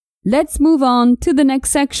let's move on to the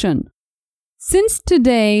next section. Since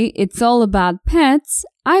today it's all about pets,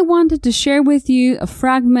 I wanted to share with you a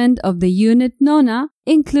fragment of the unit Nona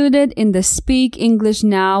included in the Speak English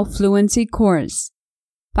Now fluency course.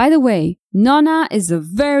 By the way, Nona is a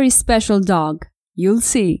very special dog. You'll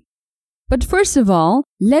see. But first of all,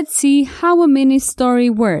 let's see how a mini story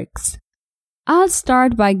works. I'll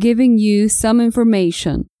start by giving you some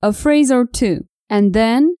information, a phrase or two, and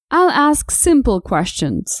then I'll ask simple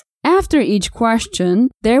questions. After each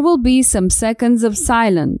question, there will be some seconds of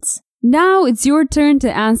silence. Now it's your turn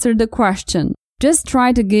to answer the question. Just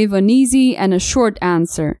try to give an easy and a short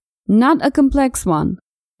answer, not a complex one.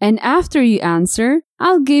 And after you answer,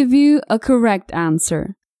 I'll give you a correct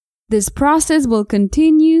answer. This process will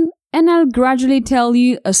continue, and I'll gradually tell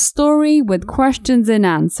you a story with questions and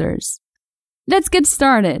answers. Let's get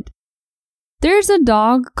started. There's a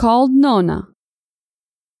dog called Nona.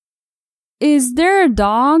 Is there a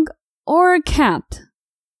dog or a cat?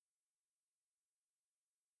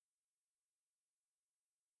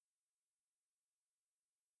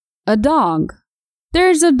 A dog.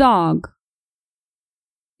 There's a dog.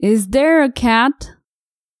 Is there a cat?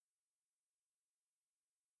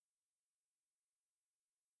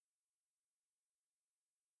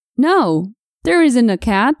 No, there isn't a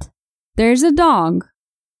cat. There's a dog.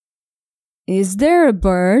 Is there a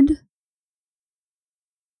bird?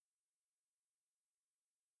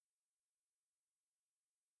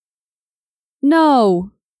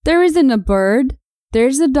 No, there isn't a bird.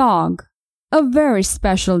 There's a dog. A very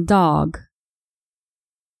special dog.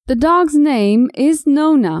 The dog's name is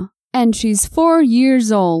Nona, and she's 4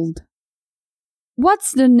 years old.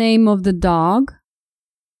 What's the name of the dog?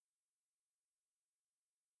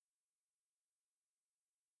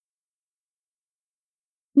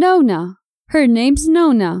 Nona. Her name's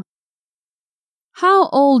Nona. How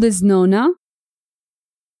old is Nona?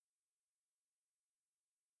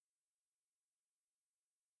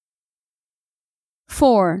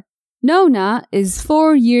 Four. Nona is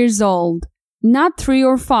 4 years old, not 3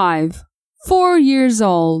 or 5. 4 years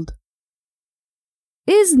old.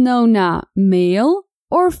 Is Nona male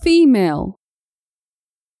or female?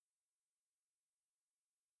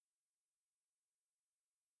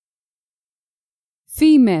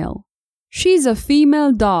 Female. She's a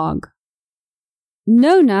female dog.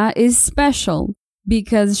 Nona is special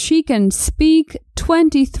because she can speak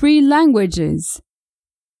 23 languages.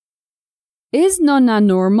 Is Nona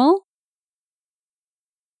normal?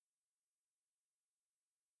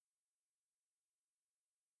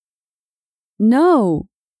 No,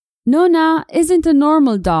 Nona isn't a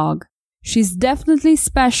normal dog. She's definitely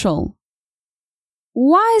special.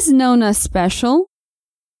 Why is Nona special?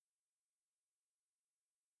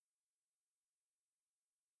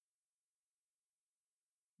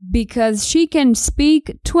 Because she can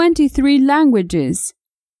speak 23 languages.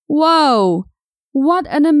 Whoa! What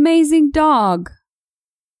an amazing dog!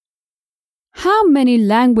 How many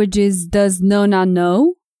languages does Nona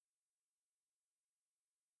know?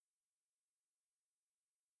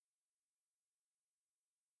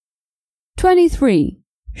 "23.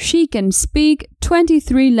 She can speak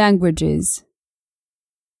 23 languages.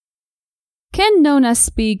 Can Nona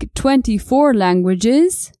speak 24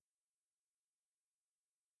 languages?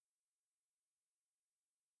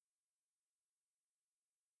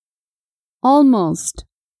 Almost.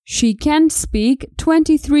 She can speak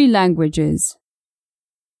 23 languages.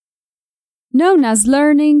 Nona's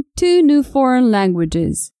learning 2 new foreign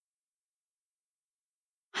languages.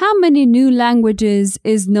 How many new languages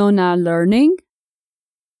is Nona learning?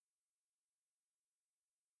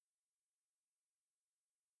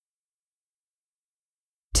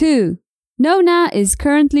 Two. Nona is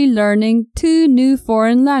currently learning 2 new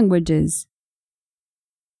foreign languages.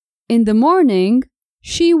 In the morning,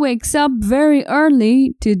 she wakes up very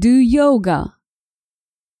early to do yoga.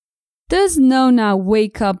 Does Nona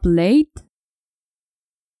wake up late?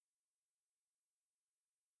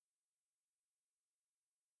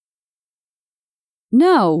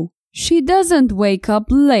 No, she doesn't wake up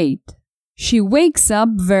late. She wakes up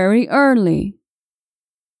very early.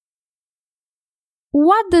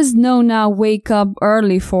 What does Nona wake up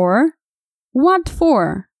early for? What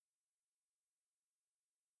for?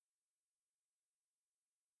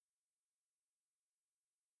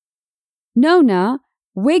 Nona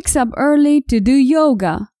wakes up early to do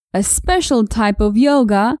yoga, a special type of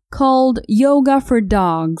yoga called yoga for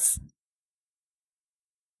dogs.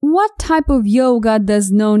 What type of yoga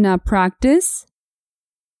does Nona practice?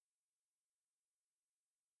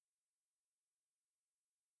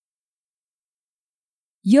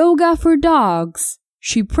 Yoga for dogs.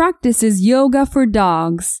 She practices yoga for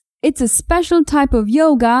dogs. It's a special type of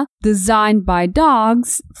yoga designed by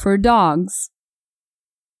dogs for dogs.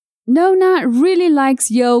 Nona really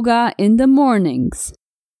likes yoga in the mornings.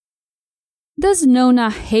 Does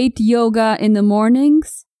Nona hate yoga in the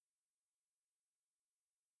mornings?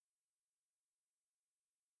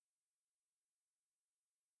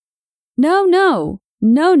 No.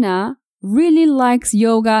 Nona really likes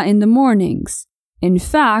yoga in the mornings. In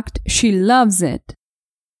fact, she loves it.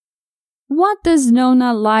 What does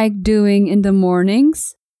Nona like doing in the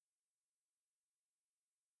mornings?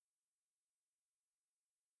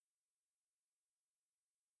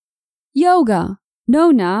 Yoga.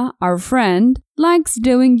 Nona, our friend, likes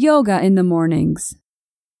doing yoga in the mornings.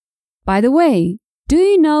 By the way, do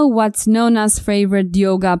you know what's Nona's favorite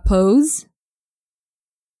yoga pose?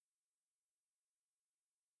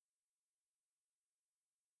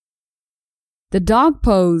 The dog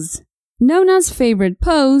pose. Nona's favorite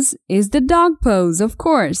pose is the dog pose, of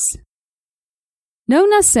course.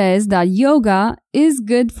 Nona says that yoga is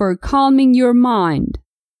good for calming your mind.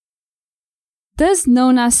 Does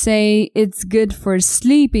Nona say it's good for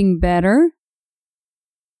sleeping better?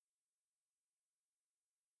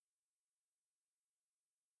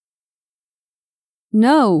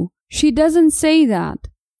 No, she doesn't say that.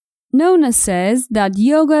 Nona says that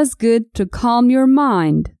yoga's good to calm your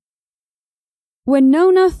mind. When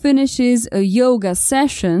Nona finishes a yoga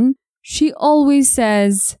session, she always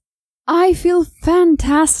says, "I feel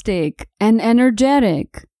fantastic and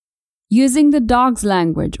energetic," using the dog's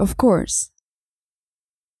language, of course.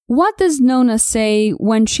 What does Nona say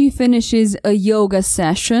when she finishes a yoga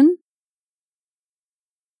session?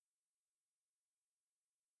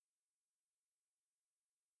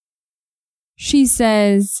 She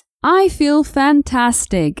says, "I feel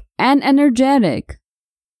fantastic and energetic."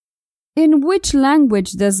 In which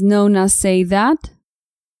language does Nona say that?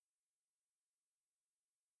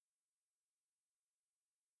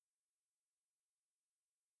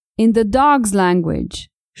 In the dog's language.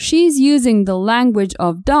 She's using the language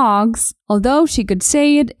of dogs, although she could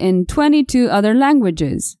say it in 22 other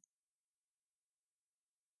languages.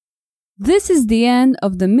 This is the end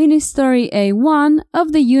of the mini story A1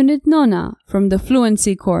 of the Unit Nona from the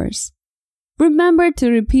Fluency course. Remember to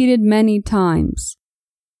repeat it many times.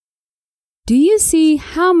 Do you see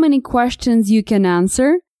how many questions you can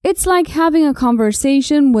answer? It's like having a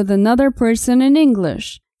conversation with another person in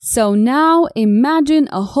English. So now imagine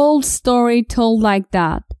a whole story told like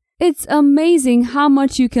that. It's amazing how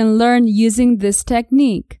much you can learn using this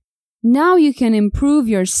technique. Now you can improve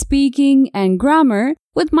your speaking and grammar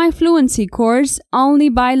with my Fluency course only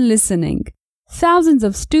by listening. Thousands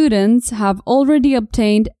of students have already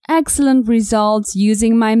obtained excellent results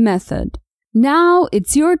using my method. Now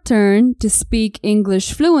it's your turn to speak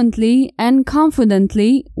English fluently and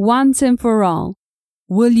confidently once and for all.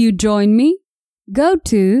 Will you join me? Go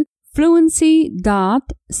to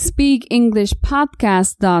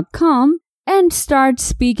fluency.speakenglishpodcast.com and start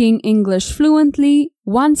speaking English fluently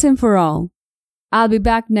once and for all. I'll be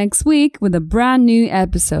back next week with a brand new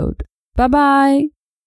episode. Bye-bye!